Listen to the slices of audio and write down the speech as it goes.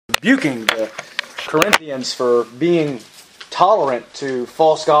rebuking the Corinthians for being tolerant to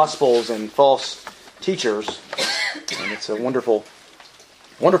false gospels and false teachers. And it's a wonderful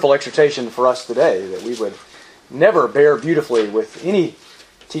exhortation for us today that we would never bear beautifully with any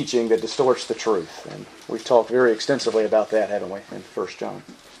teaching that distorts the truth. And we've talked very extensively about that, haven't we, in 1 John.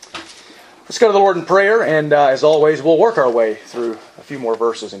 Let's go to the Lord in prayer, and as always, we'll work our way through a few more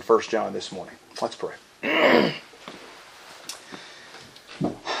verses in 1 John this morning. Let's pray.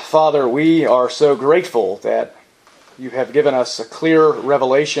 Father, we are so grateful that you have given us a clear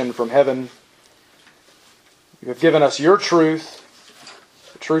revelation from heaven. You have given us your truth,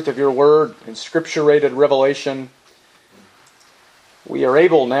 the truth of your word, in scripturated revelation. We are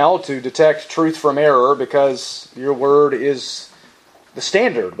able now to detect truth from error because your word is the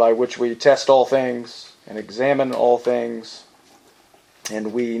standard by which we test all things and examine all things.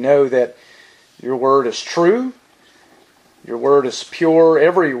 And we know that your word is true. Your word is pure.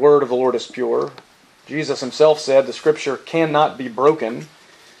 Every word of the Lord is pure. Jesus himself said the scripture cannot be broken.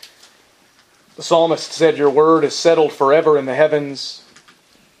 The psalmist said your word is settled forever in the heavens.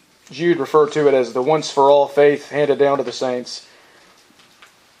 Jude referred to it as the once-for-all faith handed down to the saints.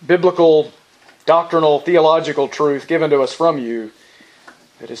 Biblical, doctrinal, theological truth given to us from you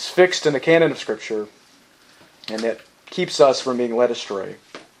that is fixed in the canon of Scripture and that keeps us from being led astray.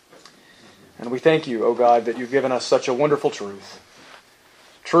 And we thank you, O God, that you've given us such a wonderful truth.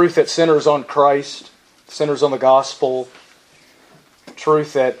 Truth that centers on Christ, centers on the gospel.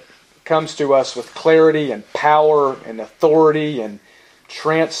 Truth that comes to us with clarity and power and authority and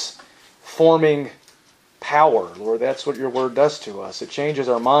transforming power. Lord, that's what your word does to us. It changes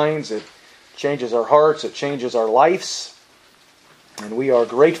our minds, it changes our hearts, it changes our lives. And we are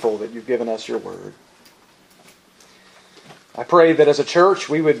grateful that you've given us your word. I pray that as a church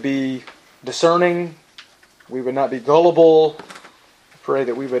we would be discerning, we would not be gullible. I pray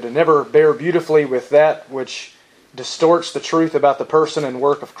that we would never bear beautifully with that which distorts the truth about the person and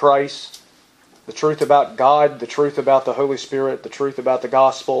work of Christ, the truth about God, the truth about the Holy Spirit, the truth about the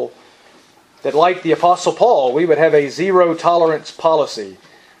gospel. That like the Apostle Paul, we would have a zero tolerance policy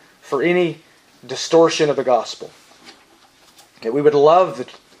for any distortion of the gospel. That we would love the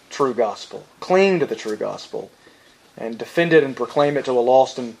true gospel, cling to the true gospel, and defend it and proclaim it to a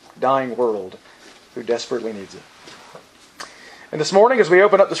lost and dying world who desperately needs it. And this morning, as we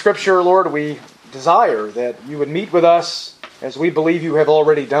open up the Scripture, Lord, we desire that you would meet with us as we believe you have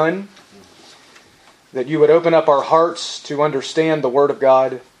already done, that you would open up our hearts to understand the Word of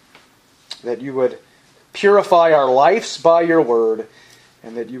God, that you would purify our lives by your Word,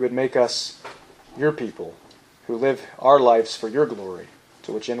 and that you would make us your people who live our lives for your glory,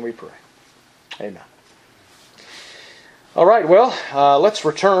 to which end we pray. Amen. All right, well, let's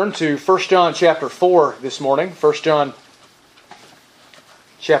return to 1 John chapter 4 this morning. 1 John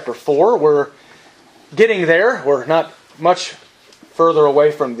chapter 4. We're getting there. We're not much further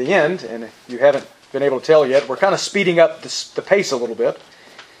away from the end, and if you haven't been able to tell yet, we're kind of speeding up the pace a little bit.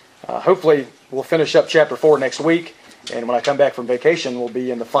 Hopefully, we'll finish up chapter 4 next week, and when I come back from vacation, we'll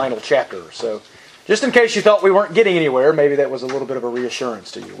be in the final chapter. So, just in case you thought we weren't getting anywhere, maybe that was a little bit of a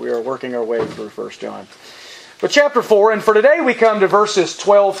reassurance to you. We are working our way through 1 John. But chapter 4, and for today we come to verses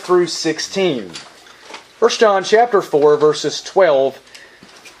 12 through 16. 1 John chapter 4, verses 12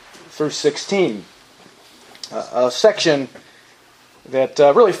 through 16. A section that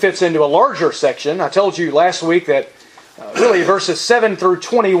really fits into a larger section. I told you last week that really verses 7 through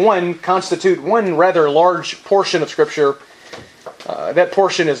 21 constitute one rather large portion of Scripture. That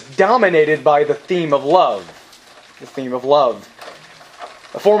portion is dominated by the theme of love. The theme of love.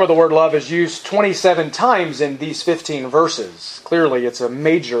 The form of the word love is used 27 times in these 15 verses. Clearly, it's a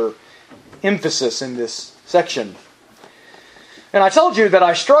major emphasis in this section. And I told you that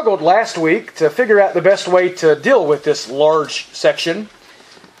I struggled last week to figure out the best way to deal with this large section.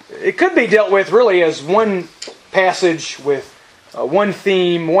 It could be dealt with really as one passage with one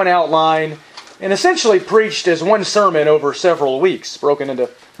theme, one outline, and essentially preached as one sermon over several weeks, broken into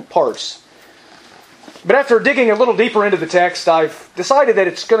parts. But after digging a little deeper into the text, I've decided that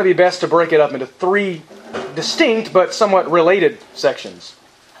it's going to be best to break it up into three distinct but somewhat related sections.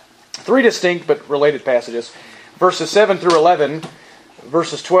 Three distinct but related passages. Verses 7 through 11,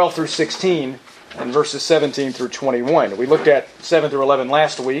 verses 12 through 16, and verses 17 through 21. We looked at 7 through 11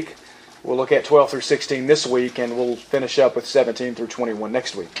 last week. We'll look at 12 through 16 this week, and we'll finish up with 17 through 21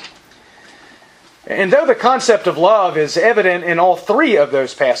 next week. And though the concept of love is evident in all three of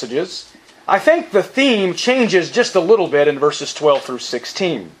those passages, I think the theme changes just a little bit in verses 12 through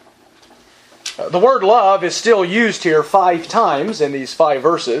 16. The word love is still used here 5 times in these 5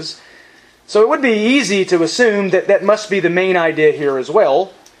 verses, so it would be easy to assume that that must be the main idea here as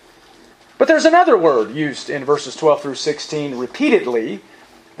well. But there's another word used in verses 12 through 16 repeatedly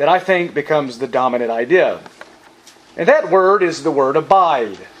that I think becomes the dominant idea. And that word is the word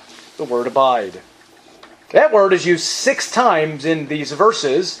abide. The word abide. That word is used 6 times in these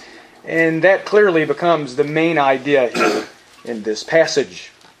verses, and that clearly becomes the main idea here in this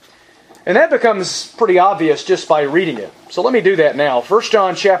passage. And that becomes pretty obvious just by reading it. So let me do that now. 1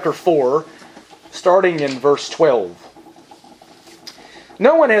 John chapter 4, starting in verse 12.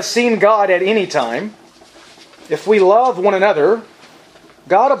 No one has seen God at any time. If we love one another,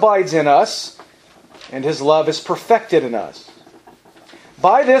 God abides in us, and His love is perfected in us.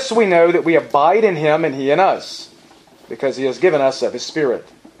 By this we know that we abide in Him and He in us, because He has given us of His Spirit.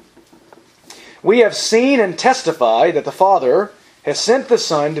 We have seen and testify that the Father has sent the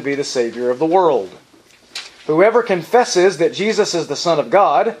Son to be the Savior of the world. Whoever confesses that Jesus is the Son of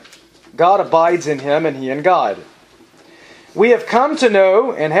God, God abides in him and he in God. We have come to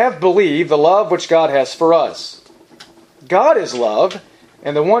know and have believed the love which God has for us. God is love,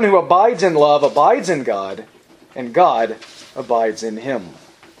 and the one who abides in love abides in God, and God abides in him.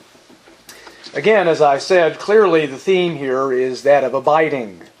 Again, as I said, clearly the theme here is that of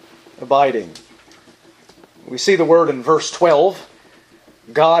abiding. Abiding. We see the word in verse 12.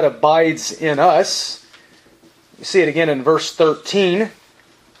 God abides in us. You see it again in verse 13.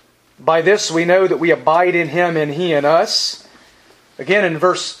 By this we know that we abide in Him and He in us. Again in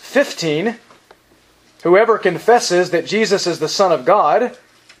verse 15. Whoever confesses that Jesus is the Son of God,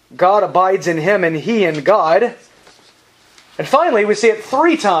 God abides in him and he in God. And finally, we see it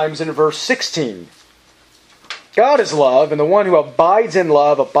 3 times in verse 16. God is love, and the one who abides in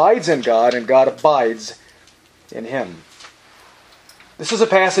love abides in God, and God abides in him. This is a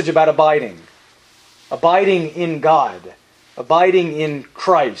passage about abiding. Abiding in God. Abiding in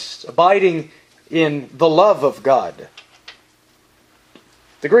Christ. Abiding in the love of God.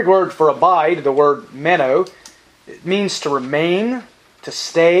 The Greek word for abide, the word meno, it means to remain, to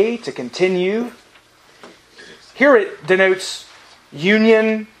stay, to continue. Here it denotes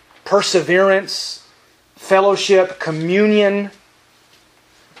union, perseverance, fellowship, communion.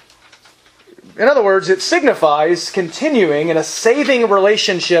 In other words, it signifies continuing in a saving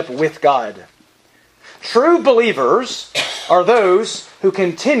relationship with God. True believers are those who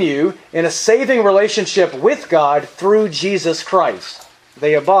continue in a saving relationship with God through Jesus Christ.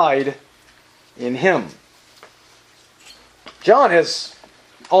 They abide in Him. John has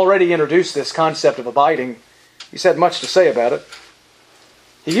already introduced this concept of abiding. He's had much to say about it.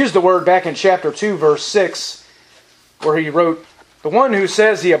 He used the word back in chapter 2, verse 6, where he wrote, "The one who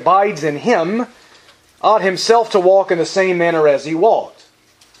says he abides in Him ought himself to walk in the same manner as He walked."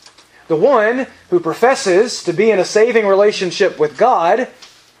 The one who professes to be in a saving relationship with God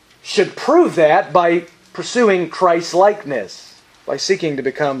should prove that by pursuing Christ-likeness, by seeking to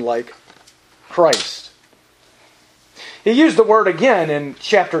become like Christ. He used the word again in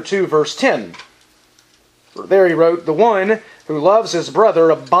chapter 2, verse 10. There he wrote, "The one who loves his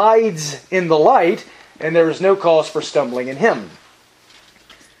brother abides in the light, and there is no cause for stumbling in him."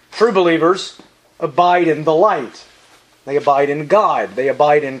 True believers abide in the light. They abide in God. They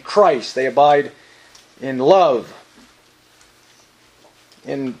abide in Christ. They abide in love.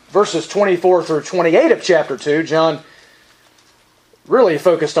 In verses 24 through 28 of chapter 2, John really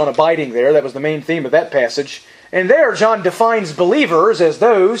focused on abiding there. That was the main theme of that passage. And there, John defines believers as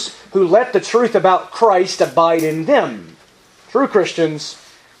those who let the truth about Christ abide in them. True Christians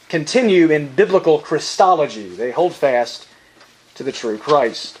continue in biblical Christology. They hold fast to the true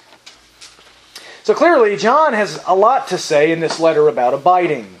Christ. So clearly, John has a lot to say in this letter about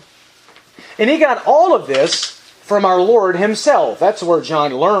abiding. And he got all of this from our Lord Himself. That's where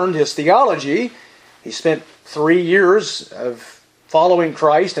John learned his theology. He spent 3 years of following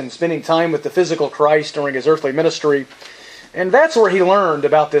Christ and spending time with the physical Christ during His earthly ministry. And that's where he learned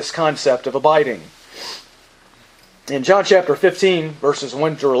about this concept of abiding. In John chapter 15, verses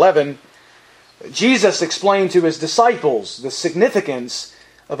 1 through 11, Jesus explained to His disciples the significance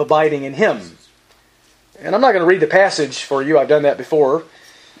of abiding in Him. And I'm not going to read the passage for you. I've done that before.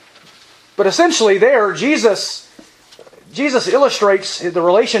 But essentially there, Jesus illustrates the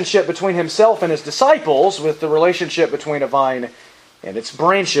relationship between Himself and His disciples with the relationship between a vine and its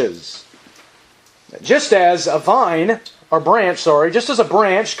branches. Just as a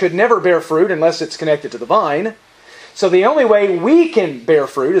branch could never bear fruit unless it's connected to the vine, so the only way we can bear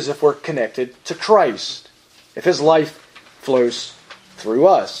fruit is if we're connected to Christ, if His life flows through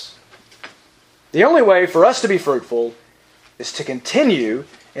us. The only way for us to be fruitful is to continue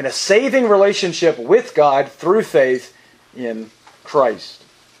in a saving relationship with God through faith in Christ.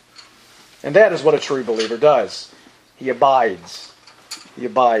 And that is what a true believer does. He abides. He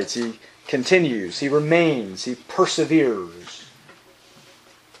abides. He continues, he remains, he perseveres.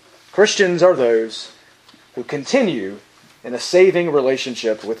 Christians are those who continue in a saving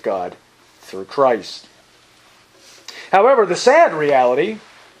relationship with God through Christ. However, the sad reality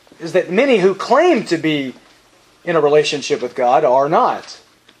is that many who claim to be in a relationship with God are not.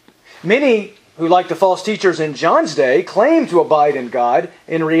 Many who, like the false teachers in John's day, claim to abide in God,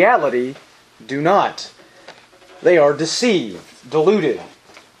 in reality do not. They are deceived, deluded,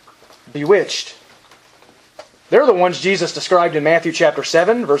 bewitched. They're the ones Jesus described in Matthew chapter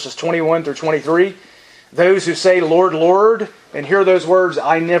 7, verses 21 through 23. Those who say, Lord, Lord, and hear those words,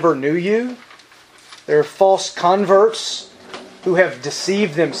 I never knew you. They're false converts who have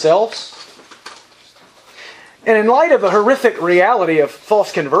deceived themselves. And in light of the horrific reality of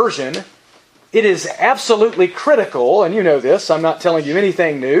false conversion, it is absolutely critical, and you know this, I'm not telling you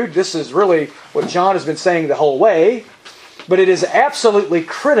anything new, this is really what John has been saying the whole way, but it is absolutely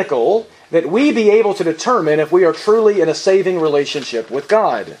critical that we be able to determine if we are truly in a saving relationship with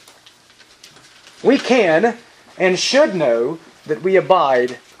God. We can and should know that we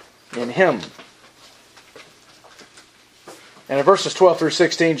abide in Him. And in verses 12 through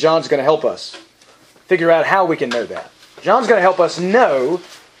 16, John's going to help us figure out how we can know that. John's going to help us know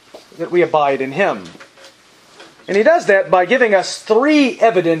that we abide in Him. And he does that by giving us three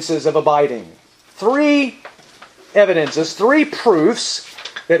evidences of abiding. Three evidences, three proofs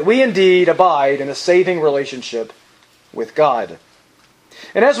that we indeed abide in a saving relationship with God.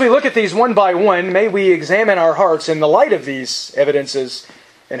 And as we look at these one by one, may we examine our hearts in the light of these evidences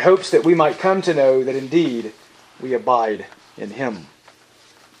in hopes that we might come to know that indeed we abide in Him.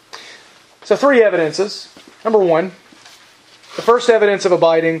 So three evidences. Number one, the first evidence of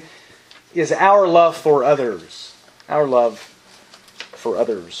abiding is our love for others. Our love for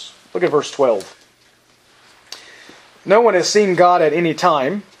others. Look at verse 12. No one has seen God at any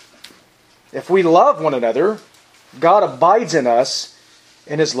time. If we love one another, God abides in us,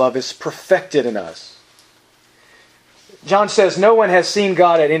 and His love is perfected in us. John says no one has seen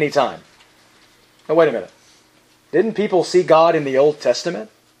God at any time. Now wait a minute. Didn't people see God in the Old Testament?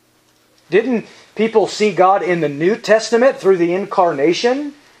 Didn't people see God in the New Testament through the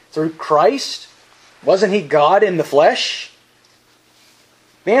incarnation, through Christ? Wasn't He God in the flesh?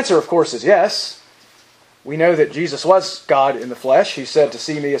 The answer, of course, is yes. We know that Jesus was God in the flesh. He said, to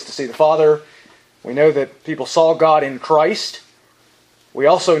see me is to see the Father. We know that people saw God in Christ. We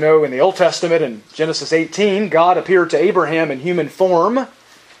also know in the Old Testament, in Genesis 18, God appeared to Abraham in human form.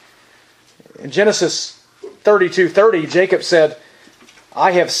 In Genesis 32:30, Jacob said,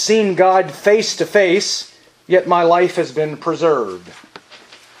 I have seen God face to face, yet my life has been preserved.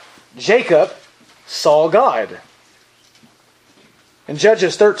 Jacob saw God. In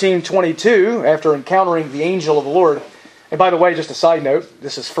Judges 13:22, after encountering the angel of the Lord, and by the way, just a side note,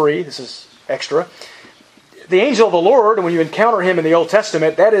 this is free, this is extra. The angel of the Lord, when you encounter him in the Old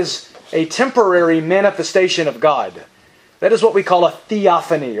Testament, that is a temporary manifestation of God. That is what we call a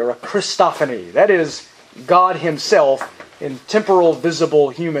theophany or a Christophany. That is God Himself in temporal, visible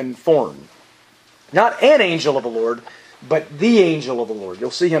human form. Not an angel of the Lord, but the angel of the Lord.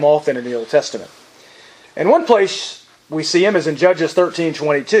 You'll see Him often in the Old Testament. And one place we see Him is in Judges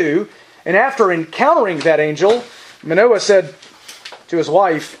 13:22. And after encountering that angel, Manoah said to his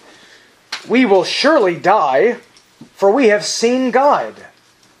wife, we will surely die, for we have seen God.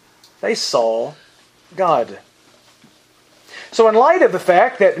 They saw God. So in light of the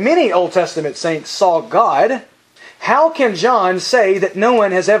fact that many Old Testament saints saw God, how can John say that no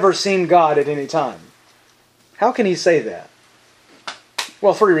one has ever seen God at any time? How can he say that?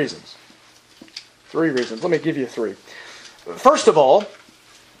 Well, three reasons. Three reasons. Let me give you three. First of all,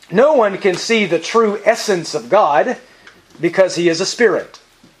 no one can see the true essence of God because He is a spirit.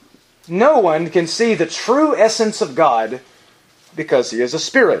 No one can see the true essence of God because He is a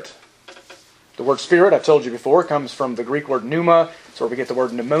spirit. The word spirit, I've told you before, comes from the Greek word pneuma. It's where we get the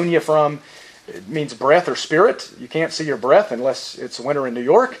word pneumonia from. It means breath or spirit. You can't see your breath unless it's winter in New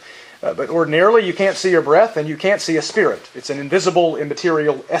York. But ordinarily, you can't see your breath and you can't see a spirit. It's an invisible,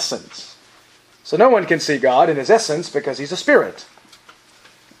 immaterial essence. So no one can see God in His essence because He's a spirit.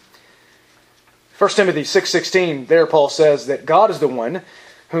 1 Timothy 6:16, there Paul says that God is the one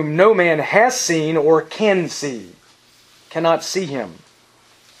whom no man has seen or can see. Cannot see Him.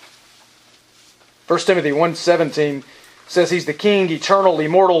 1 Timothy 1:17 says He's the King, eternal,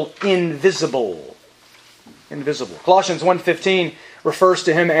 immortal, invisible. Invisible. Colossians 1:15 refers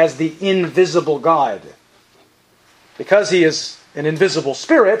to Him as the invisible God. Because He is an invisible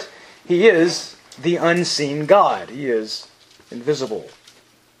spirit, He is the unseen God. He is invisible.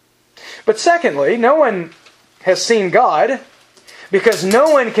 But secondly, no one has seen God because no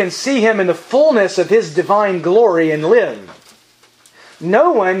one can see him in the fullness of his divine glory and live.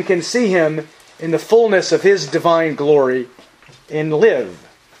 No one can see him in the fullness of his divine glory and live.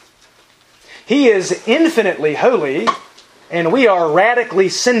 He is infinitely holy, and we are radically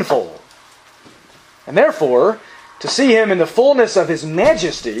sinful. And therefore, to see him in the fullness of his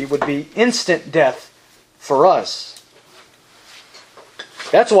majesty would be instant death for us.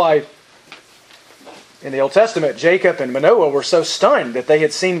 That's why in the Old Testament, Jacob and Manoah were so stunned that they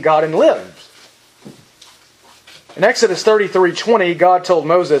had seen God and lived. In Exodus 33:20, God told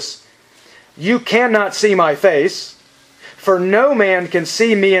Moses, "You cannot see my face, for no man can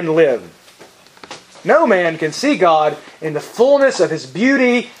see me and live." No man can see God in the fullness of His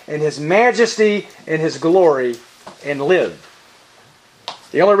beauty and His majesty and His glory and live.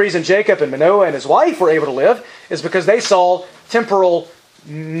 The only reason Jacob and Manoah and his wife were able to live is because they saw temporal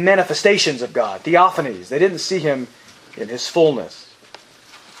manifestations of God, theophanies. They didn't see Him in His fullness.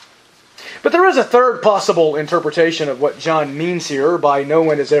 But there is a third possible interpretation of what John means here by no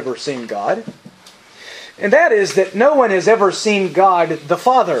one has ever seen God. And that is that no one has ever seen God the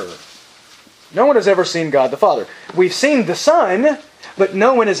Father. No one has ever seen God the Father. We've seen the Son, but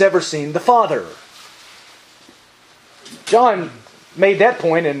no one has ever seen the Father. John made that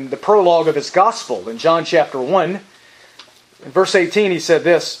point in the prologue of his Gospel in John chapter 1. In verse 18 he said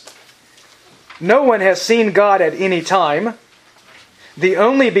this, "No one has seen God at any time. The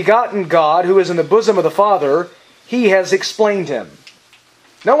only begotten God who is in the bosom of the Father, He has explained Him."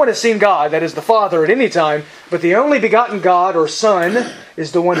 No one has seen God, that is the Father, at any time, but the only begotten God or Son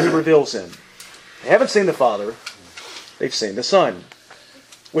is the one who reveals Him. They haven't seen the Father, they've seen the Son.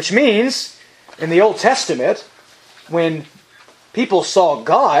 Which means, in the Old Testament, when people saw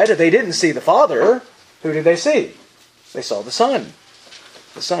God, they didn't see the Father. Who did they see? They saw the Son.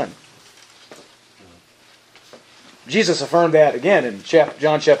 The Son. Jesus affirmed that again in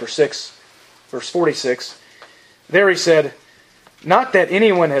John chapter 6, verse 46. There He said, "Not that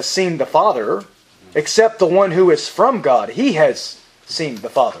anyone has seen the Father, except the one who is from God. He has seen the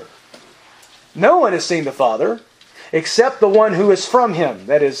Father." No one has seen the Father, except the one who is from Him.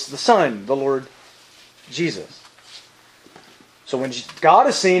 That is the Son, the Lord Jesus. So when God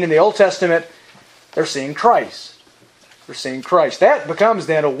is seen in the Old Testament, they're seeing Christ. They're seeing Christ. That becomes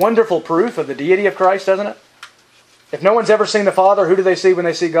then a wonderful proof of the deity of Christ, doesn't it? If no one's ever seen the Father, who do they see when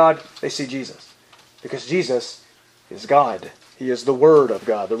they see God? They see Jesus. Because Jesus is God. He is the Word of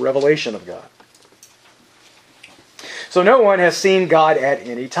God, the revelation of God. So no one has seen God at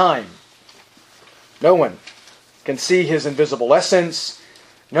any time. No one can see His invisible essence.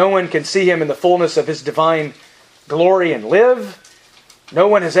 No one can see Him in the fullness of His divine glory and live. No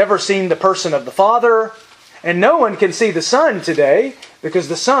one has ever seen the person of the Father. And no one can see the Son today because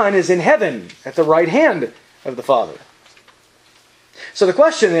the Son is in heaven at the right hand of the Father. So the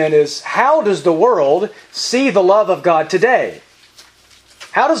question then is, how does the world see the love of God today?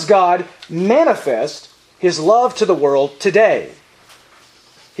 How does God manifest His love to the world today?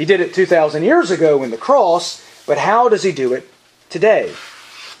 He did it 2,000 years ago in the cross, but how does He do it today?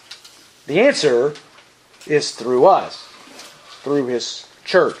 The answer is through us, through His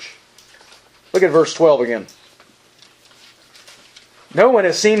church. Look at verse 12 again. "No one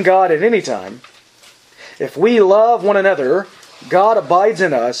has seen God at any time. If we love one another, God abides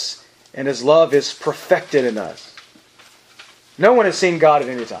in us, and His love is perfected in us." No one has seen God at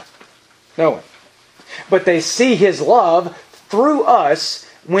any time. No one. But they see His love through us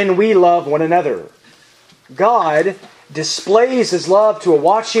when we love one another. God displays His love to a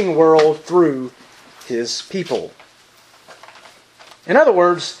watching world through His people. In other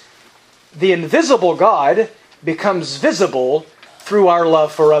words, the invisible God becomes visible through our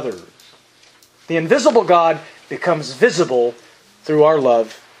love for others. The invisible God becomes visible through our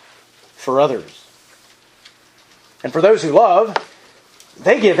love for others. And for those who love,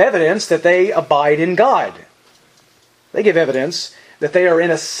 they give evidence that they abide in God. They give evidence that they are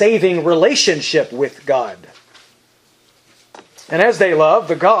in a saving relationship with God. And as they love,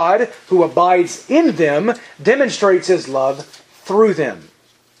 the God who abides in them demonstrates His love through them.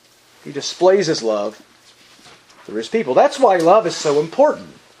 He displays His love through His people. That's why love is so important.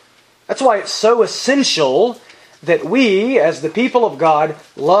 That's why it's so essential that we, as the people of God,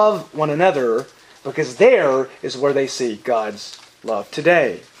 love one another, because there is where they see God's love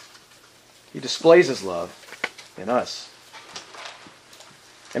today. He displays His love in us.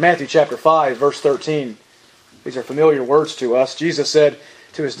 In Matthew chapter 5, verse 13, these are familiar words to us. Jesus said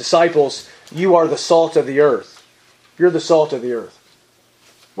to His disciples, "You are the salt of the earth." You're the salt of the earth.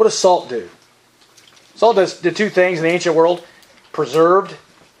 What does salt do? Salt did two things in the ancient world: preserved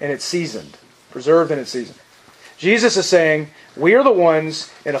and it's seasoned. Preserved and it's seasoned. Jesus is saying, we are the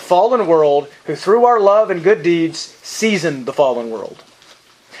ones in a fallen world who through our love and good deeds season the fallen world.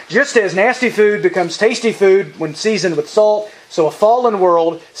 Just as nasty food becomes tasty food when seasoned with salt, so a fallen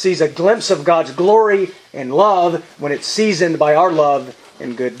world sees a glimpse of God's glory and love when it's seasoned by our love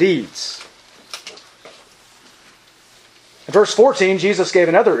and good deeds. In verse 14, Jesus gave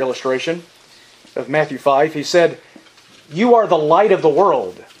another illustration of Matthew 5. He said, you are the light of the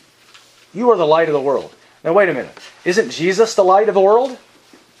world. You are the light of the world. Now wait a minute. Isn't Jesus the light of the world?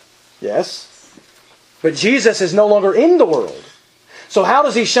 Yes. But Jesus is no longer in the world. So how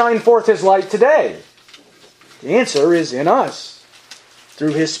does He shine forth His light today? The answer is in us.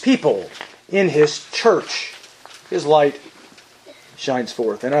 Through His people. In His church. His light shines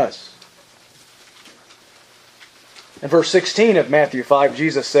forth in us. In verse 16 of Matthew 5,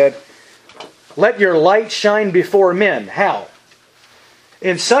 Jesus said, let your light shine before men. How?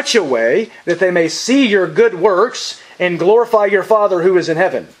 In such a way that they may see your good works and glorify your Father who is in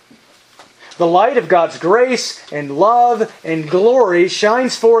heaven. The light of God's grace and love and glory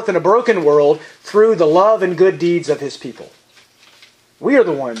shines forth in a broken world through the love and good deeds of His people. We are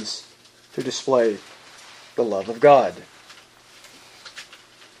the ones who display the love of God.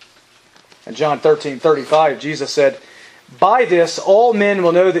 In John 13:35, Jesus said, by this all men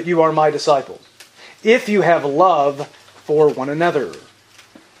will know that you are my disciples, if you have love for one another.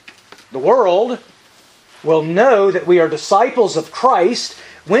 The world will know that we are disciples of Christ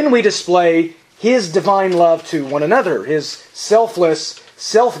when we display His divine love to one another, His selfless,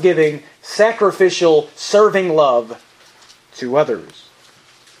 self-giving, sacrificial, serving love to others.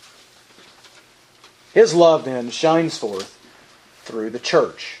 His love then shines forth through the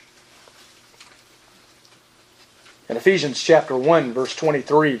church. In Ephesians chapter 1, verse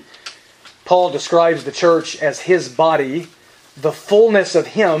 23, Paul describes the church as His body, the fullness of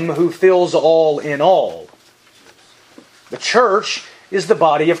Him who fills all in all. The church is the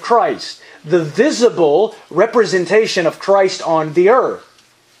body of Christ, the visible representation of Christ on the earth.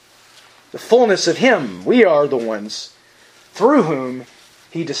 The fullness of Him, we are the ones through whom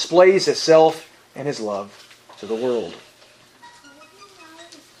He displays Himself and His love to the world.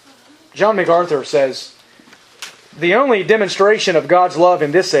 John MacArthur says, the only demonstration of God's love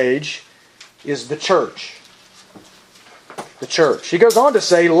in this age is the church. The church. He goes on to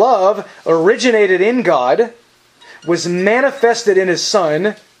say, love originated in God, was manifested in His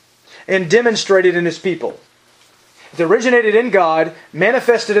Son, and demonstrated in His people. It originated in God,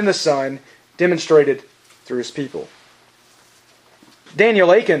 manifested in the Son, demonstrated through His people.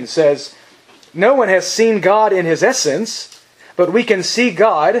 Daniel Aiken says, no one has seen God in His essence, but we can see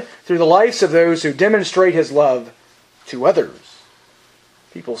God through the lives of those who demonstrate His love to others.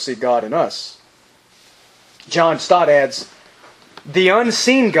 People see God in us. John Stott adds, the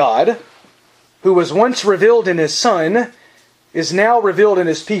unseen God, who was once revealed in His Son, is now revealed in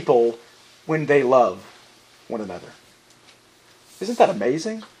His people when they love one another. Isn't that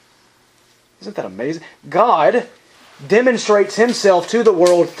amazing? Isn't that amazing? God demonstrates Himself to the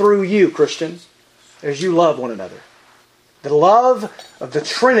world through you, Christians, as you love one another. The love of the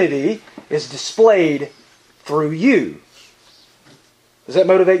Trinity is displayed through you. Does that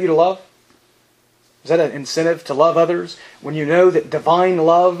motivate you to love? Is that an incentive to love others? When you know that divine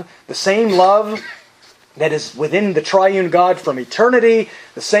love, the same love that is within the triune God from eternity,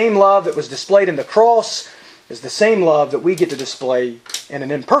 the same love that was displayed in the cross, is the same love that we get to display in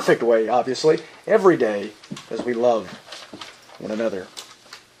an imperfect way, obviously, every day as we love one another.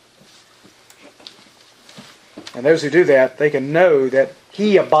 And those who do that, they can know that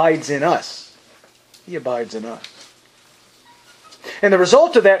He abides in us. He abides in us. And the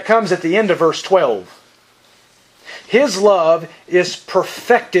result of that comes at the end of verse 12. His love is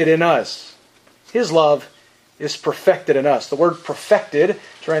perfected in us. His love is perfected in us. The word perfected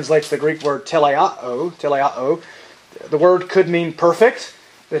translates the Greek word teleio. The word could mean perfect,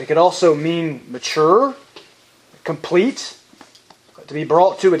 but it could also mean mature, complete, to be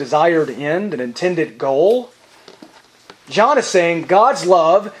brought to a desired end, an intended goal. John is saying God's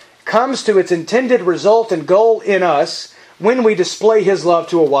love comes to its intended result and goal in us when we display His love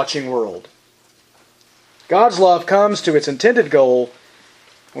to a watching world. God's love comes to its intended goal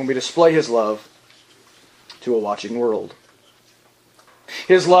when we display His love to a watching world.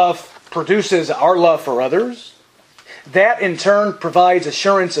 His love produces our love for others. That in turn provides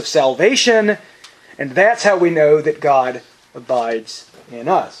assurance of salvation, and that's how we know that God abides in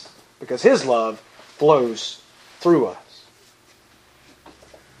us, because His love flows through us.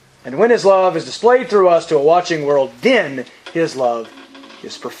 And when His love is displayed through us to a watching world, then His love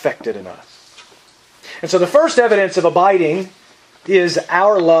is perfected in us. And so the first evidence of abiding is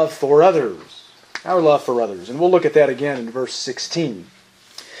our love for others. our love for others. And we'll look at that again in verse 16.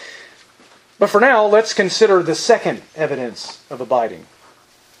 But for now, let's consider the second evidence of abiding.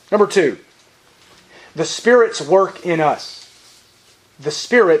 Number 2, the Spirit's work in us. The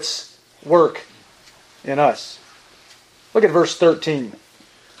Spirit's work in us. Look at verse 13.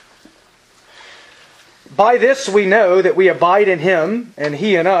 By this we know that we abide in Him, and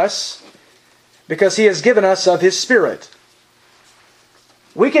He in us, because He has given us of His Spirit.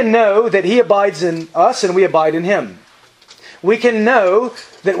 We can know that He abides in us and we abide in Him. We can know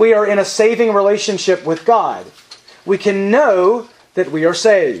that we are in a saving relationship with God. We can know that we are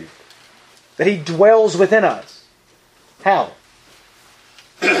saved. That He dwells within us. How?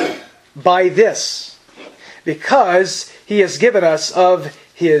 By this. Because He has given us of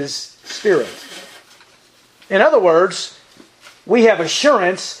His Spirit. In other words, we have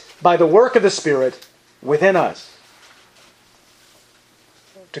assurance by the work of the Spirit within us.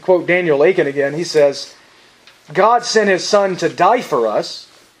 To quote Daniel Aiken again, he says, God sent His Son to die for us.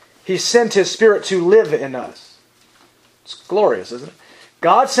 He sent His Spirit to live in us. It's glorious, isn't it?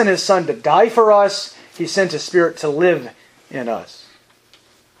 God sent His Son to die for us. He sent His Spirit to live in us.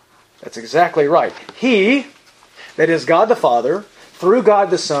 That's exactly right. He, that is God the Father, through God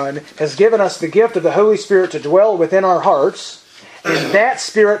the Son, has given us the gift of the Holy Spirit to dwell within our hearts, and that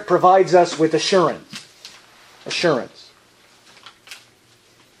Spirit provides us with assurance. Assurance.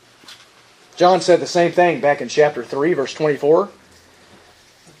 John said the same thing back in chapter 3, verse 24.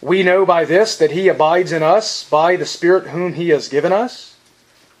 We know by this that He abides in us by the Spirit whom He has given us.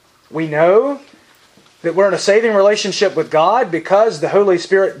 We know that we're in a saving relationship with God because the Holy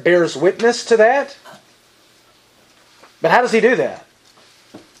Spirit bears witness to that. But how does He do that?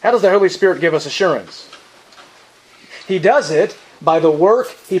 How does the Holy Spirit give us assurance? He does it by the work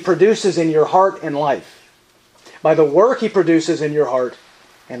He produces in your heart and life. By the work He produces in your heart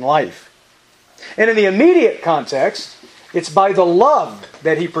and life. And in the immediate context, it's by the love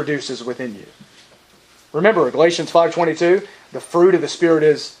that He produces within you. Remember, Galatians 5:22, the fruit of the Spirit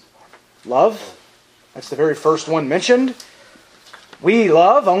is love. That's the very first one mentioned. We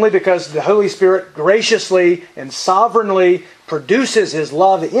love only because the Holy Spirit graciously and sovereignly produces His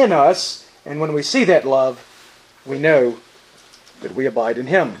love in us. And when we see that love, we know that we abide in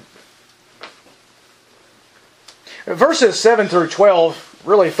Him. Verses 7 through 12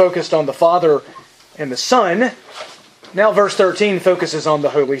 really focused on the Father and the Son. Now verse 13 focuses on the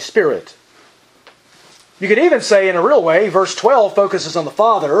Holy Spirit. You could even say in a real way, verse 12 focuses on the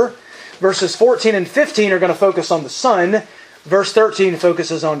Father. Verses 14 and 15 are going to focus on the Son. Verse 13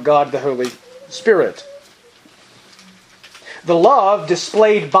 focuses on God the Holy Spirit. The love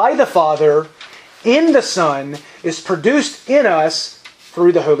displayed by the Father in the Son is produced in us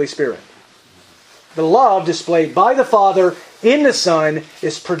through the Holy Spirit. The love displayed by the Father in the Son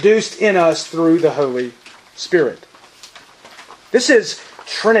is produced in us through the Holy Spirit. This is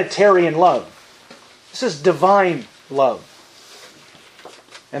Trinitarian love. This is divine love.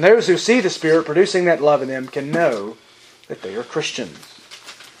 And those who see the Spirit producing that love in them can know that they are Christians.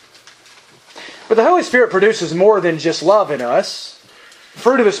 But the Holy Spirit produces more than just love in us. The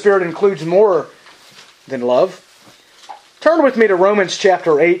fruit of the Spirit includes more than love. Turn with me to Romans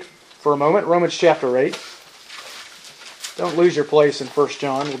chapter 8 for a moment. Romans chapter 8. Don't lose your place in 1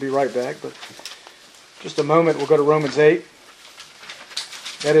 John. We'll be right back. But just a moment, we'll go to Romans 8.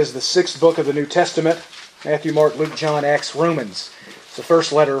 That is the 6th book of the New Testament. Matthew, Mark, Luke, John, Acts, Romans. It's the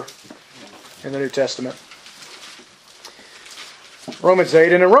first letter in the New Testament. Romans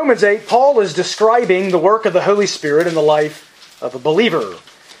 8. And in Romans 8, Paul is describing the work of the Holy Spirit in the life of a believer.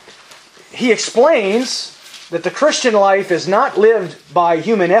 He explains that the Christian life is not lived by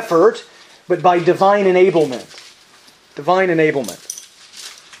human effort, but by divine enablement. Divine enablement.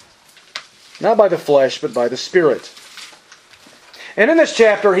 Not by the flesh, but by the Spirit. And in this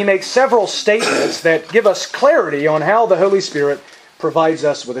chapter, he makes several statements that give us clarity on how the Holy Spirit provides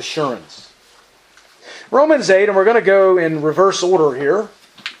us with assurance. Romans 8, and we're going to go in reverse order here.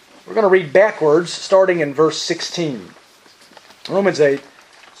 We're going to read backwards, starting in verse 16. Romans 8,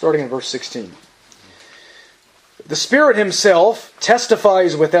 starting in verse 16. The Spirit Himself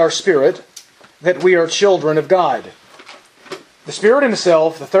testifies with our spirit that we are children of God. The Spirit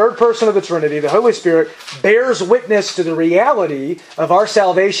Himself, the third person of the Trinity, the Holy Spirit, bears witness to the reality of our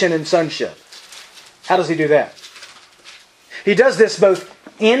salvation and sonship. How does He do that? He does this both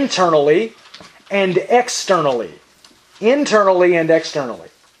internally and externally. Internally and externally.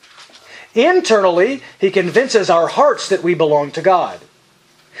 Internally, He convinces our hearts that we belong to God.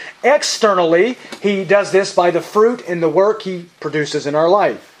 Externally, He does this by the fruit and the work He produces in our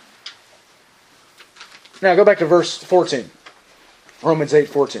life. Now go back to verse 14. Romans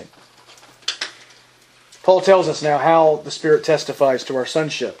 8:14. Paul tells us now how the Spirit testifies to our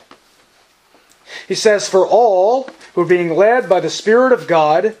sonship. He says, "For all who are being led by the Spirit of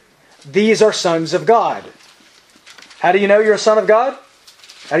God, these are sons of God." How do you know you're a son of God?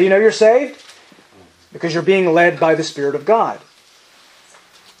 How do you know you're saved? Because you're being led by the Spirit of God.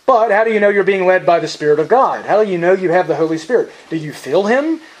 But how do you know you're being led by the Spirit of God? How do you know you have the Holy Spirit? Do you feel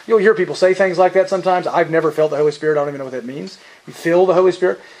Him? You'll hear people say things like that sometimes. I've never felt the Holy Spirit. I don't even know what that means. You feel the Holy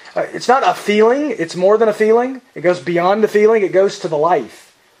Spirit. It's not a feeling. It's more than a feeling. It goes beyond the feeling. It goes to the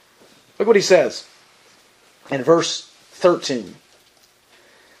life. Look what he says in verse 13.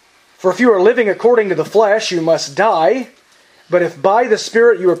 "For if you are living according to the flesh, you must die. But if by the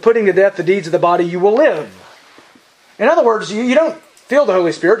Spirit you are putting to death the deeds of the body, you will live." In other words, you don't feel the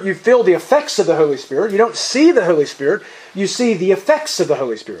Holy Spirit. You feel the effects of the Holy Spirit. You don't see the Holy Spirit. You see the effects of the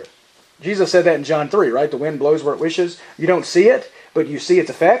Holy Spirit. Jesus said that in John 3, right? The wind blows where it wishes. You don't see it, but you see its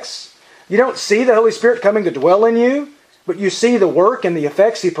effects. You don't see the Holy Spirit coming to dwell in you, but you see the work and the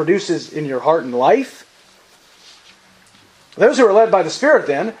effects He produces in your heart and life. Those who are led by the Spirit,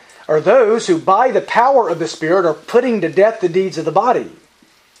 then, are those who, by the power of the Spirit, are putting to death the deeds of the body.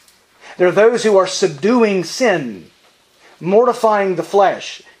 They're those who are subduing sin, mortifying the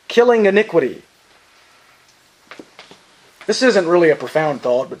flesh, killing iniquity. This isn't really a profound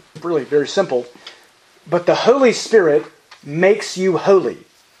thought, but really very simple. But the Holy Spirit makes you holy.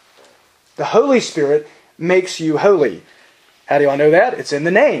 The Holy Spirit makes you holy. How do I know that? It's in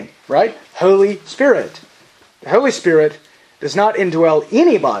the name, right? Holy Spirit. The Holy Spirit does not indwell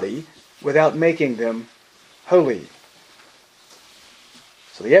anybody without making them holy.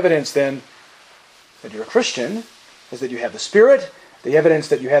 So the evidence then that you're a Christian is that you have the Spirit. The evidence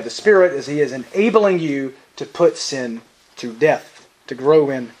that you have the Spirit is He is enabling you to put sin to death, to grow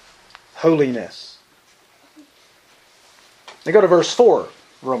in holiness. Now go to verse 4,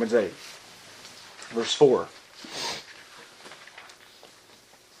 Romans 8. Verse 4.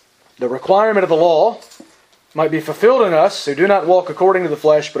 "The requirement of the law might be fulfilled in us who do not walk according to the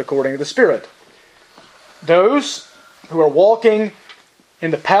flesh, but according to the Spirit." Those who are walking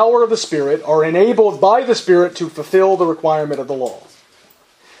in the power of the Spirit are enabled by the Spirit to fulfill the requirement of the law.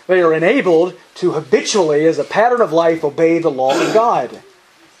 They are enabled to habitually, as a pattern of life, obey the law of God.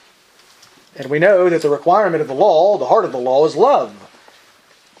 And we know that the requirement of the law, the heart of the law, is love.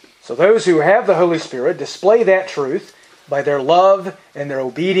 So those who have the Holy Spirit display that truth by their love and their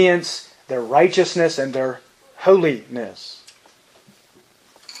obedience, their righteousness and their holiness.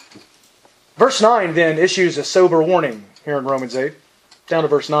 Verse 9 then issues a sober warning here in Romans 8. Down to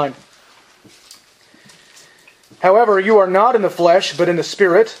verse 9. "However, you are not in the flesh, but in the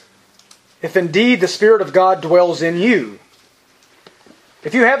Spirit, if indeed the Spirit of God dwells in you."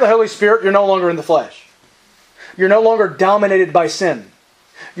 If you have the Holy Spirit, you're no longer in the flesh. You're no longer dominated by sin.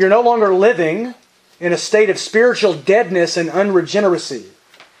 You're no longer living in a state of spiritual deadness and unregeneracy.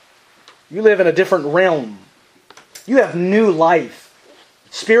 You live in a different realm. You have new life,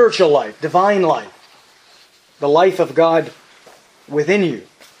 spiritual life, divine life, the life of God within you.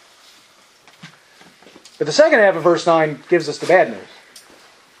 But the second half of verse 9 gives us the bad news.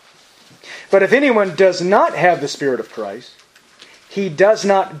 "But if anyone does not have the Spirit of Christ, he does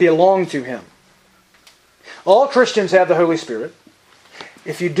not belong to Him." All Christians have the Holy Spirit.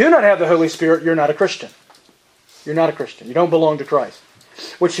 If you do not have the Holy Spirit, you're not a Christian. You're not a Christian. You don't belong to Christ.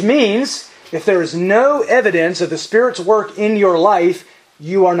 Which means, if there is no evidence of the Spirit's work in your life,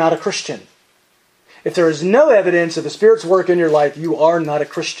 you are not a Christian. If there is no evidence of the Spirit's work in your life, you are not a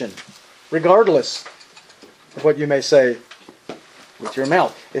Christian, regardless of what you may say with your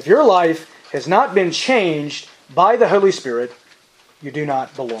mouth. If your life has not been changed by the Holy Spirit, you do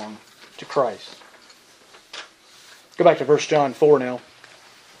not belong to Christ. Go back to 1 John 4 now.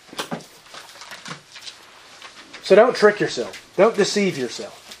 So don't trick yourself. Don't deceive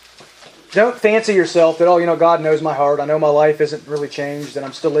yourself. Don't fancy yourself that, God knows my heart. I know my life isn't really changed and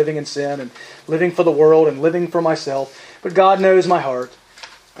I'm still living in sin and living for the world and living for myself. But God knows my heart.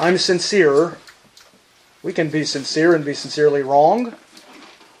 I'm sincere. We can be sincere and be sincerely wrong.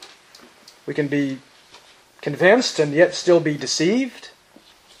 We can be convinced and yet still be deceived.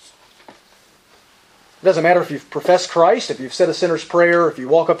 It doesn't matter if you've professed Christ, if you've said a sinner's prayer, if you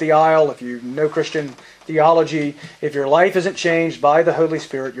walk up the aisle, if you know Christian theology. If your life isn't changed by the Holy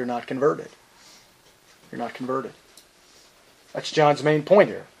Spirit, you're not converted. You're not converted. That's John's main point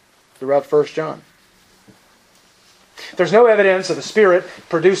here throughout 1 John. If there's no evidence of the Spirit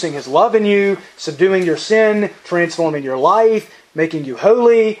producing His love in you, subduing your sin, transforming your life, making you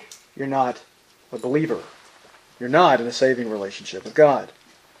holy, you're not a believer. You're not in a saving relationship with God.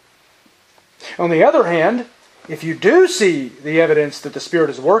 On the other hand, if you do see the evidence that the Spirit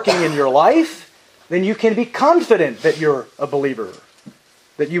is working in your life, then you can be confident that you're a believer,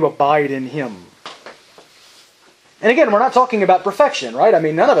 that you abide in Him. And again, we're not talking about perfection, right? I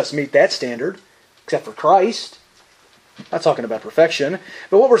mean, none of us meet that standard, except for Christ. Not talking about perfection.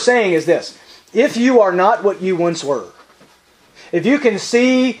 But what we're saying is this: if you are not what you once were, if you can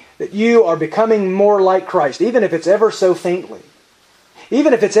see that you are becoming more like Christ, even if it's ever so faintly,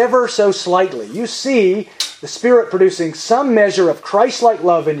 even if it's ever so slightly, you see the Spirit producing some measure of Christ-like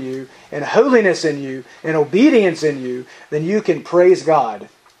love in you, and holiness in you, and obedience in you, then you can praise God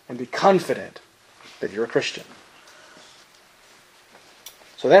and be confident that you're a Christian.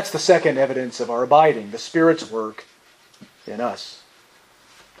 So that's the second evidence of our abiding, the Spirit's work in us.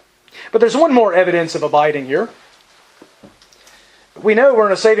 But there's one more evidence of abiding here. We know we're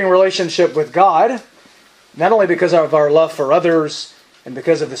in a saving relationship with God, not only because of our love for others and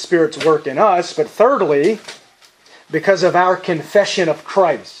because of the Spirit's work in us, but thirdly, because of our confession of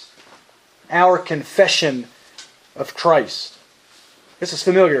Christ. Our confession of Christ. This is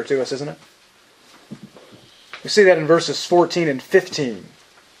familiar to us, isn't it? We see that in verses 14 and 15.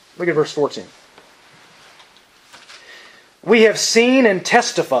 Look at verse 14. We have seen and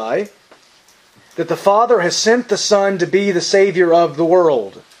testify that the Father has sent the Son to be the Savior of the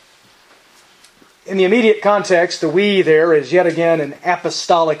world. In the immediate context, the we there is yet again an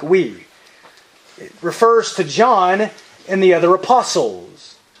apostolic we. It refers to John and the other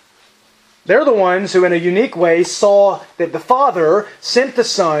apostles. They're the ones who in a unique way saw that the Father sent the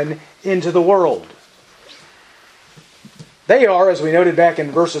Son into the world. They are, as we noted back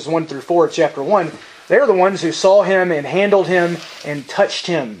in verses 1 through 4 of chapter 1, they're the ones who saw Him and handled Him and touched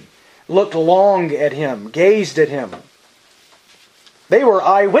Him, looked long at Him, gazed at Him. They were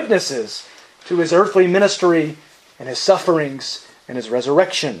eyewitnesses to His earthly ministry and His sufferings and His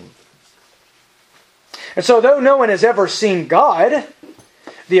resurrection. And so though no one has ever seen God,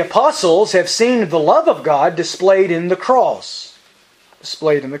 the apostles have seen the love of God displayed in the cross.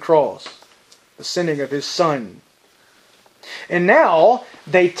 Displayed in the cross. The sending of His Son. And now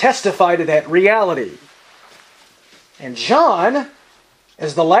they testify to that reality. And John,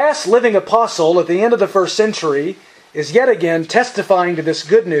 as the last living apostle at the end of the first century, is yet again testifying to this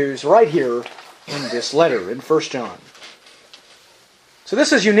good news right here in this letter in 1 John. So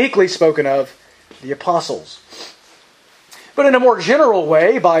this is uniquely spoken of the apostles. But in a more general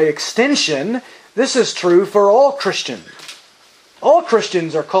way, by extension, this is true for all Christians. All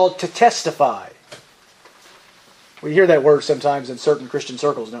Christians are called to testify. We hear that word sometimes in certain Christian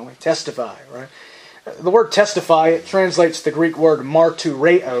circles, don't we? Testify, right? The word testify, it translates the Greek word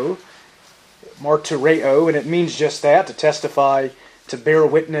martureo. Martureo, and it means just that, to testify, to bear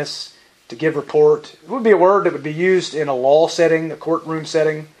witness, to give report. It would be a word that would be used in a law setting, a courtroom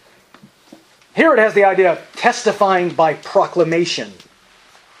setting. Here it has the idea of testifying by proclamation.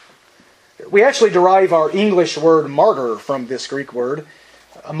 We actually derive our English word martyr from this Greek word.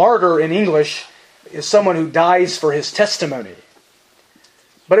 A martyr in English is someone who dies for his testimony.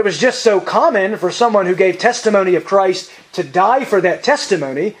 But it was just so common for someone who gave testimony of Christ to die for that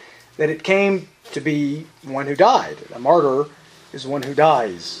testimony that it came to be one who died. A martyr is one who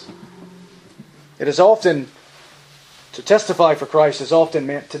dies. It is often, to testify for Christ is often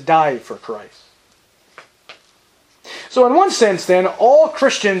meant to die for Christ. So in one sense then, all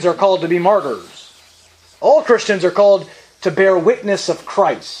Christians are called to be martyrs. All Christians are called to bear witness of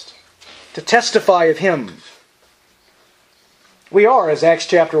Christ, to testify of Him. We are, as Acts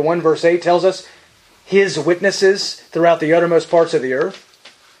chapter 1 verse 8 tells us, His witnesses throughout the uttermost parts of the earth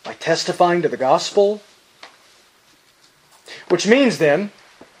by testifying to the gospel. Which means then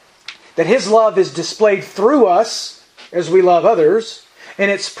that His love is displayed through us as we love others, and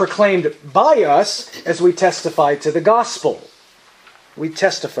it's proclaimed by us as we testify to the gospel. We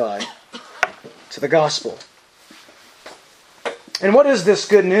testify to the gospel. And what is this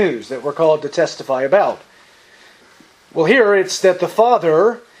good news that we're called to testify about? Well, here it's that the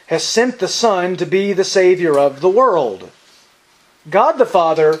Father has sent the Son to be the Savior of the world. God the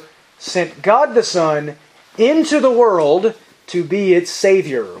Father sent God the Son into the world to be its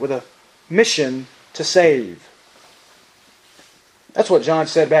Savior with a mission to save. That's what John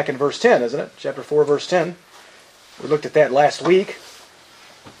said back in verse 10, isn't it? Chapter 4, verse 10. We looked at that last week.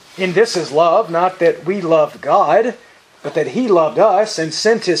 In this is love, not that we loved God, but that He loved us and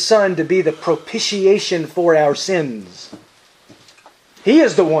sent His Son to be the propitiation for our sins. He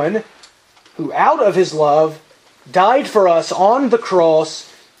is the one who, out of His love, died for us on the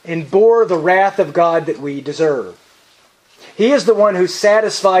cross and bore the wrath of God that we deserve. He is the one who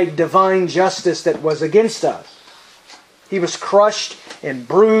satisfied divine justice that was against us. He was crushed and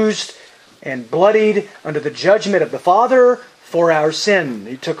bruised and bloodied under the judgment of the Father for our sin.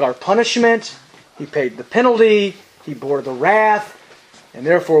 He took our punishment. He paid the penalty. He bore the wrath. And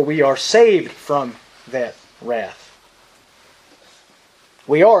therefore we are saved from that wrath.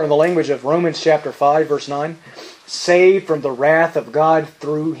 We are, in the language of Romans chapter 5, verse 9, saved from the wrath of God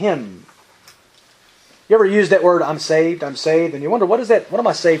through Him. You ever use that word, I'm saved, and you wonder, what is that? What am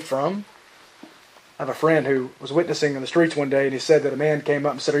I saved from? I have a friend who was witnessing in the streets one day, and he said that a man came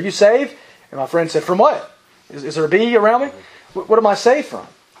up and said, are you saved? And my friend said, from what? Is there a bee around me? What am I saved from?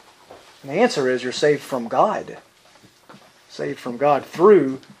 And the answer is, you're saved from God. Saved from God,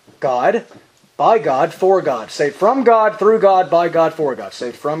 through God, by God, for God. Saved from God, through God, by God, for God.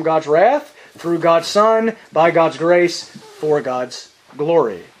 Saved from God's wrath, through God's Son, by God's grace, for God's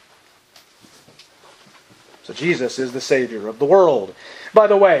glory. So Jesus is the Savior of the world. By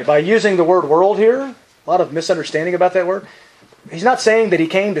the way, by using the word world here, a lot of misunderstanding about that word. He's not saying that He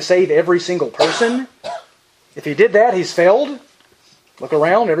came to save every single person. If He did that, He's failed. Look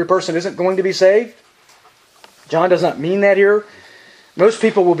around, every person isn't going to be saved. John does not mean that here. Most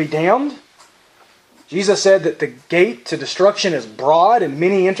people will be damned. Jesus said that the gate to destruction is broad and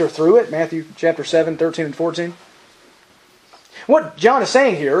many enter through it. Matthew chapter 7, 13 and 14. What John is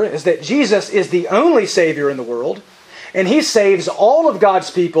saying here is that Jesus is the only Savior in the world, and He saves all of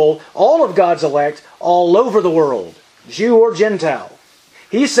God's people, all of God's elect, all over the world, Jew or Gentile.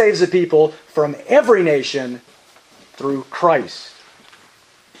 He saves the people from every nation through Christ.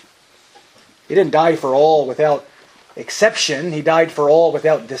 He didn't die for all without exception. He died for all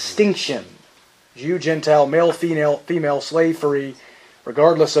without distinction. Jew, Gentile, male, female, slave, free,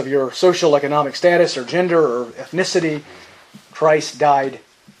 regardless of your social, economic status or gender or ethnicity, Christ died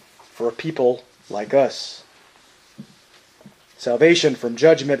for a people like us. Salvation from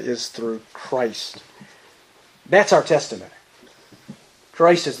judgment is through Christ. That's our testimony.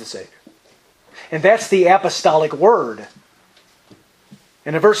 Christ is the Savior. And that's the apostolic word.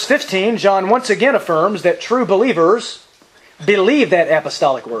 And in verse 15, John once again affirms that true believers believe that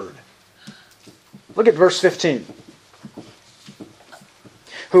apostolic word. Look at verse 15.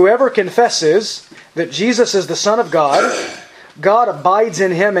 Whoever confesses that Jesus is the Son of God, God abides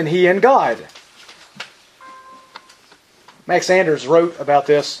in him and he in God. Max Anders wrote about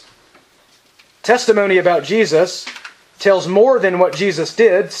this. Testimony about Jesus tells more than what Jesus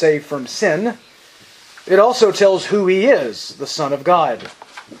did, save from sin. It also tells who He is, the Son of God.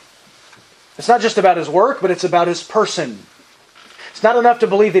 It's not just about His work, but it's about His person. It's not enough to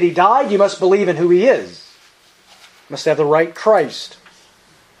believe that He died. You must believe in who He is. You must have the right Christ.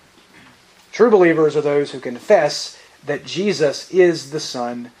 True believers are those who confess that Jesus is the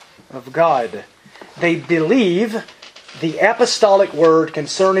Son of God. They believe the apostolic word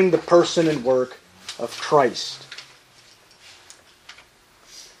concerning the person and work of Christ.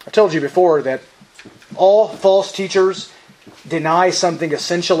 I told you before that all false teachers deny something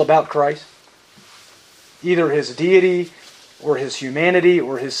essential about Christ. Either His deity, or His humanity,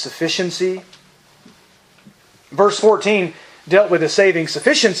 or His sufficiency. Verse 14 dealt with His saving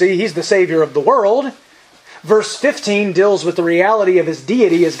sufficiency. He's the Savior of the world. Verse 15 deals with the reality of His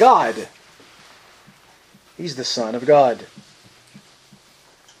deity as God. He's the Son of God.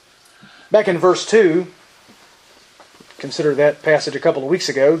 Back in verse 2, consider that passage a couple of weeks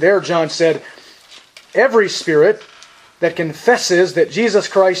ago. There John said, every spirit that confesses that Jesus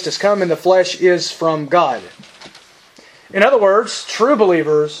Christ has come in the flesh is from God. In other words, true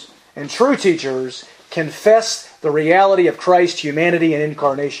believers and true teachers confess the reality of Christ's humanity and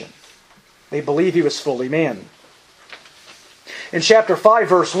incarnation. They believe He was fully man. In chapter 5,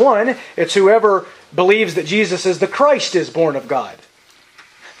 verse 1, it's whoever believes that Jesus is the Christ is born of God.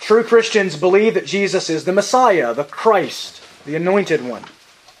 True Christians believe that Jesus is the Messiah, the Christ, the Anointed One.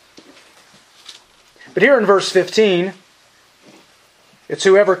 But here in verse 15, it's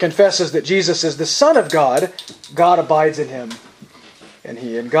whoever confesses that Jesus is the Son of God, God abides in Him, and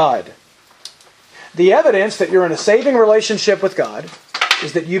He in God. The evidence that you're in a saving relationship with God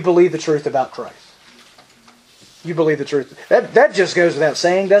is that you believe the truth about Christ. You believe the truth. That just goes without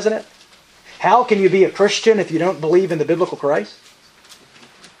saying, doesn't it? How can you be a Christian if you don't believe in the biblical Christ?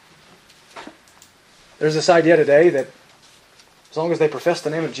 There's this idea today that as long as they profess the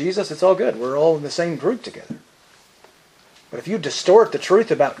name of Jesus, it's all good. We're all in the same group together. But if you distort the truth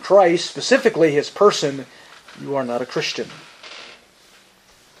about Christ, specifically His person, you are not a Christian.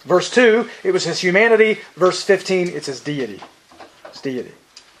 Verse 2, it was His humanity. Verse 15, it's His deity. His deity.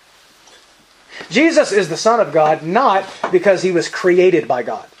 Jesus is the Son of God not because He was created by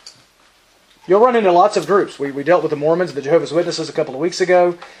God. You'll run into lots of groups. We dealt with the Mormons, the Jehovah's Witnesses a couple of weeks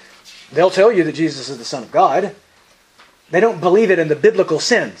ago. They'll tell you that Jesus is the Son of God. They don't believe it in the biblical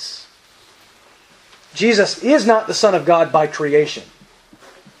sense. Jesus is not the Son of God by creation.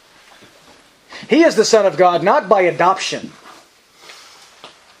 He is the Son of God not by adoption.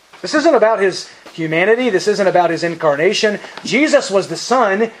 This isn't about His humanity. This isn't about His incarnation. Jesus was the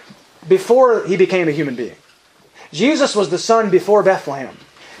Son before He became a human being. Jesus was the Son before Bethlehem.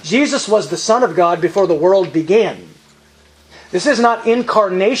 Jesus was the Son of God before the world began. This is not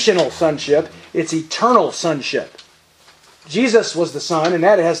incarnational sonship. It's eternal sonship. Jesus was the Son, and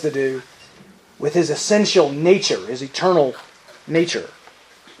that has to do with His essential nature, His eternal nature.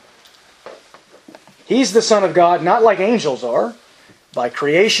 He's the Son of God, not like angels are, by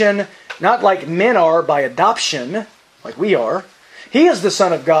creation, not like men are by adoption, like we are. He is the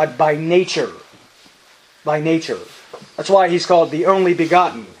Son of God by nature. By nature. That's why He's called the only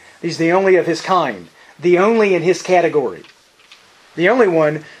begotten. He's the only of His kind. The only in His category. The only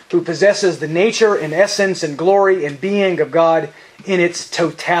one who possesses the nature and essence and glory and being of God in its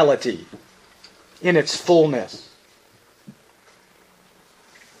totality, in its fullness.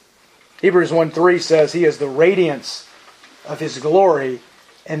 Hebrews 1:3 says He is the radiance of His glory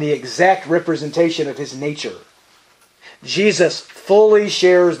and the exact representation of His nature. Jesus fully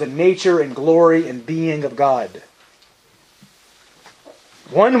shares the nature and glory and being of God.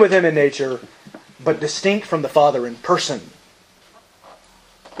 One with Him in nature, but distinct from the Father in person.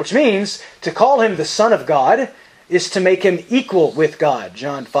 Which means, to call Him the Son of God is to make Him equal with God,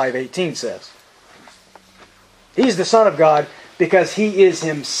 John 5:18 says. He's the Son of God because He is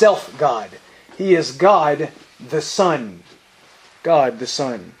Himself God. He is God the Son. God the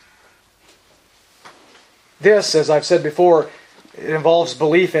Son. This, as I've said before, it involves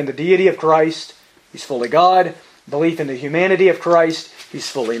belief in the deity of Christ. He's fully God. Belief in the humanity of Christ. He's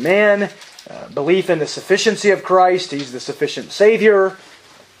fully man. Belief in the sufficiency of Christ. He's the sufficient Savior.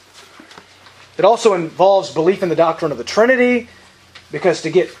 It also involves belief in the doctrine of the Trinity, because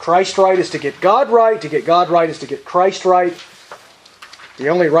to get Christ right is to get God right. To get God right is to get Christ right. The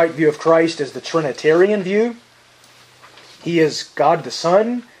only right view of Christ is the Trinitarian view. He is God the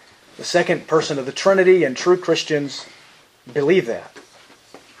Son, the second person of the Trinity, and true Christians believe that.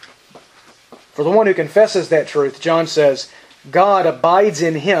 For the one who confesses that truth, John says, God abides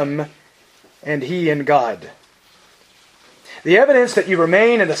in him, and he in God. The evidence that you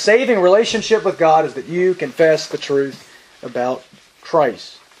remain in a saving relationship with God is that you confess the truth about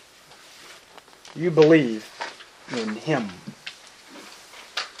Christ. You believe in Him.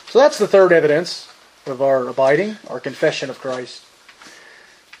 So that's the third evidence of our abiding, our confession of Christ.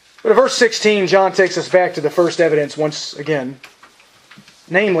 But in verse 16, John takes us back to the first evidence once again,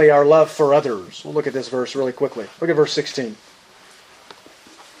 namely our love for others. We'll look at this verse really quickly. Look at verse 16.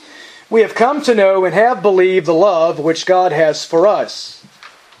 We have come to know and have believed the love which God has for us.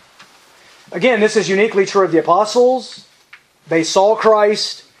 Again, this is uniquely true of the apostles. They saw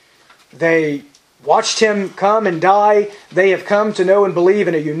Christ. They watched Him come and die. They have come to know and believe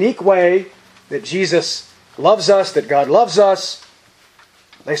in a unique way that Jesus loves us, that God loves us.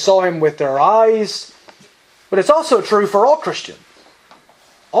 They saw Him with their eyes. But it's also true for all Christians.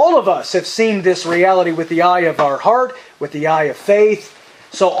 All of us have seen this reality with the eye of our heart, with the eye of faith.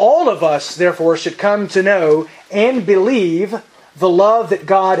 So all of us, therefore, should come to know and believe the love that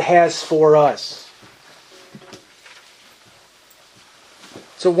God has for us.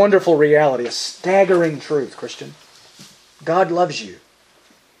 It's a wonderful reality, a staggering truth, Christian. God loves you.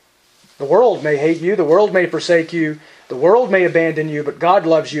 The world may hate you, the world may forsake you, the world may abandon you, but God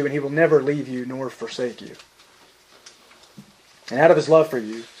loves you and He will never leave you nor forsake you. And out of His love for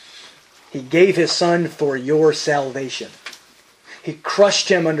you, He gave His Son for your salvation. He crushed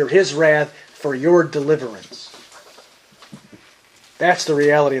Him under His wrath for your deliverance. That's the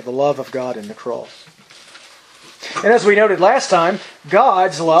reality of the love of God in the cross. And as we noted last time,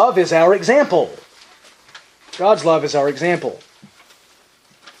 God's love is our example. God's love is our example.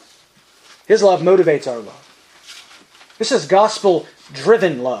 His love motivates our love. This is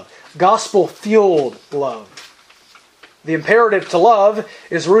gospel-driven love, gospel-fueled love. The imperative to love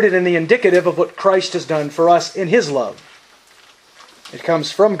is rooted in the indicative of what Christ has done for us in His love. It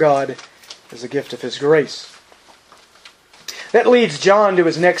comes from God as a gift of His grace. That leads John to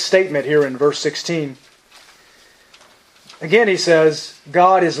his next statement here in verse 16. Again, he says,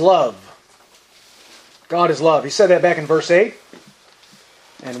 God is love. God is love. He said that back in verse 8.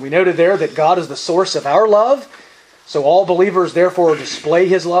 And we noted there that God is the source of our love. So all believers therefore display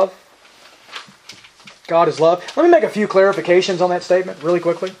His love. God is love. Let me make a few clarifications on that statement really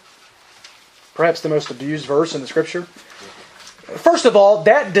quickly. Perhaps the most abused verse in the Scripture. First of all,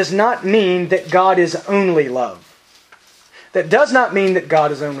 that does not mean that God is only love. That does not mean that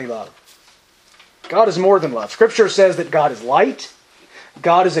God is only love. God is more than love. Scripture says that God is light.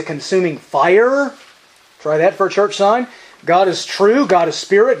 God is a consuming fire. Try that for a church sign. God is true, God is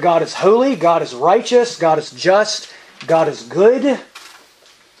spirit, God is holy, God is righteous, God is just, God is good.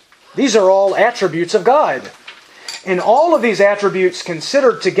 These are all attributes of God. And all of these attributes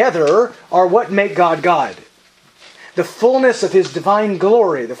considered together are what make God God. The fullness of His divine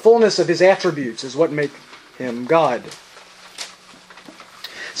glory, the fullness of His attributes is what make Him God.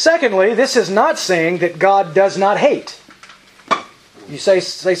 Secondly, this is not saying that God does not hate. You say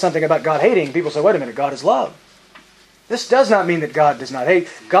something about God hating, people say, wait a minute, God is love. This does not mean that God does not hate.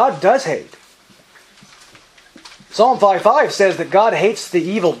 God does hate. Psalm 5:5 says that God hates the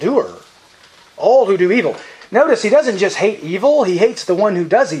evildoer, all who do evil. Notice He doesn't just hate evil, He hates the one who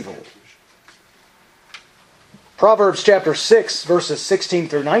does evil. Proverbs chapter 6, verses 16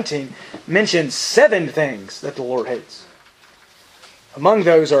 through 19 mentions 7 things that the Lord hates. Among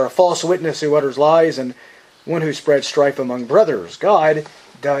those are a false witness who utters lies and one who spreads strife among brothers. God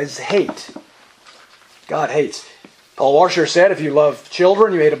does hate. God hates. Paul Washer said, if you love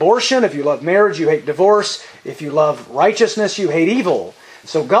children, you hate abortion. If you love marriage, you hate divorce. If you love righteousness, you hate evil.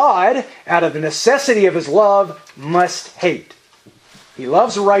 So God, out of the necessity of His love, must hate. He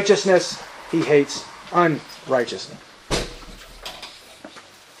loves righteousness. He hates unrighteousness.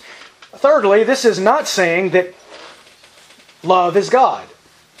 Thirdly, this is not saying that love is God.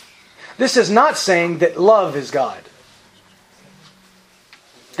 This is not saying that love is God.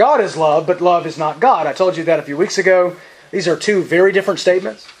 God is love, but love is not God. I told you that a few weeks ago. These are 2 very different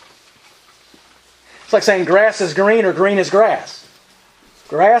statements. It's like saying grass is green or green is grass.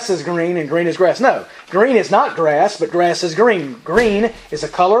 Grass is green and green is grass. No, green is not grass, but grass is green. Green is a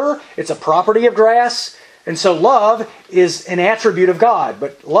color, it's a property of grass, and so love is an attribute of God,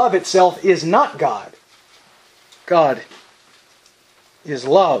 but love itself is not God. God is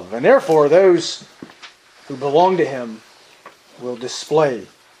love, and therefore those who belong to Him will display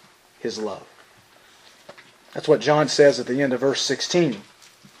His love. That's what John says at the end of verse 16.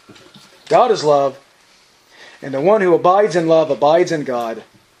 God is love, and the one who abides in love abides in God,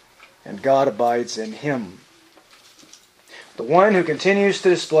 and God abides in him. The one who continues to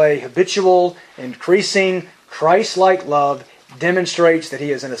display habitual, increasing, Christ-like love demonstrates that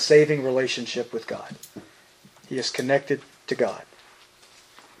he is in a saving relationship with God. He is connected to God.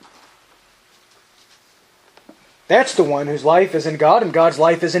 That's the one whose life is in God and God's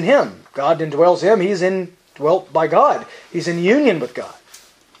life is in him. God indwells him. He's indwelt by God. He's in union with God.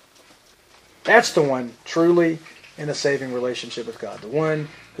 That's the one truly in a saving relationship with God. The one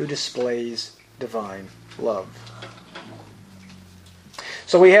who displays divine love.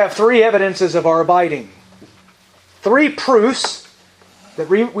 So we have 3 evidences of our abiding. 3 proofs that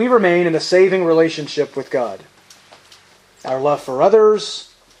we remain in a saving relationship with God. Our love for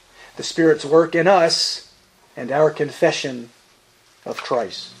others, the Spirit's work in us, and our confession of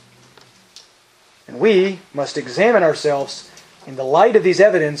Christ. And we must examine ourselves in the light of these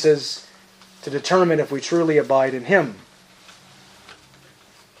evidences to determine if we truly abide in Him.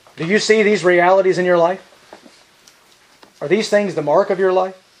 Do you see these realities in your life? Are these things the mark of your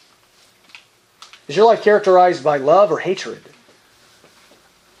life? Is your life characterized by love or hatred?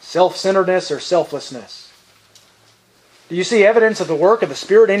 Self-centeredness or selflessness? Do you see evidence of the work of the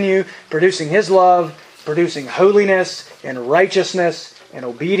Spirit in you, producing His love, producing holiness and righteousness and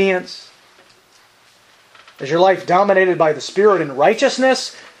obedience? Is your life dominated by the Spirit in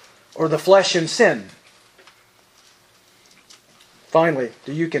righteousness or the flesh in sin? Finally,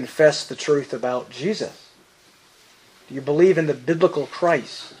 do you confess the truth about Jesus? Do you believe in the biblical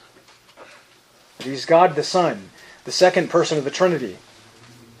Christ? That He's God the Son, the second person of the Trinity?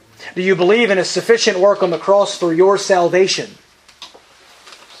 Do you believe in His sufficient work on the cross for your salvation?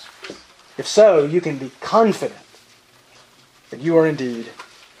 If so, you can be confident that you are indeed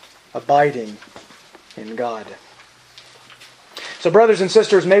abiding in God. So brothers and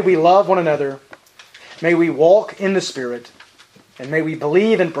sisters, may we love one another, may we walk in the Spirit, and may we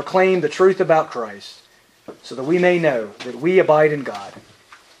believe and proclaim the truth about Christ, so that we may know that we abide in God,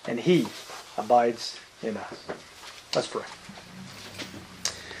 and He abides in us. Let's pray.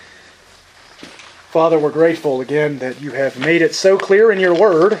 Father, we're grateful again that you have made it so clear in your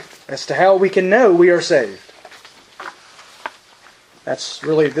Word as to how we can know we are saved.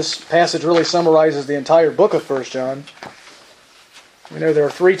 This passage really summarizes the entire book of 1 John. We know there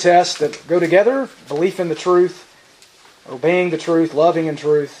are 3 tests that go together: belief in the truth, obeying the truth, loving in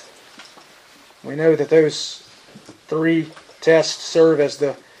truth. We know that those 3 tests serve as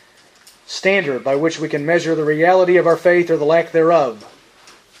the standard by which we can measure the reality of our faith or the lack thereof.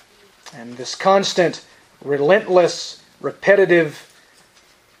 And this constant, relentless, repetitive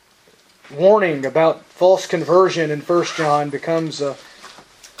warning about false conversion in 1 John becomes an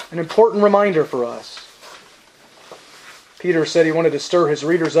important reminder for us Peter said he wanted to stir his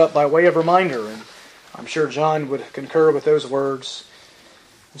readers up by way of reminder, and I'm sure John would concur with those words.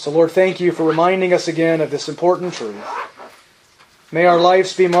 And so, Lord, thank you for reminding us again of this important truth. May our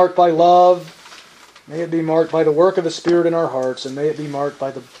lives be marked by love. May it be marked by the work of the Spirit in our hearts, and may it be marked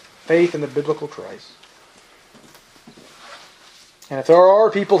by the faith in the biblical Christ. And if there are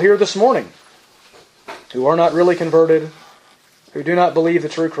people here this morning who are not really converted, who do not believe the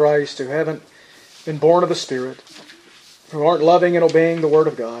true Christ, who haven't been born of the Spirit, who aren't loving and obeying the Word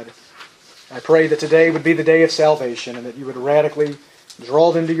of God, I pray that today would be the day of salvation and that you would radically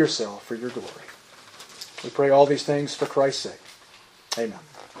draw them to yourself for your glory. We pray all these things for Christ's sake. Amen.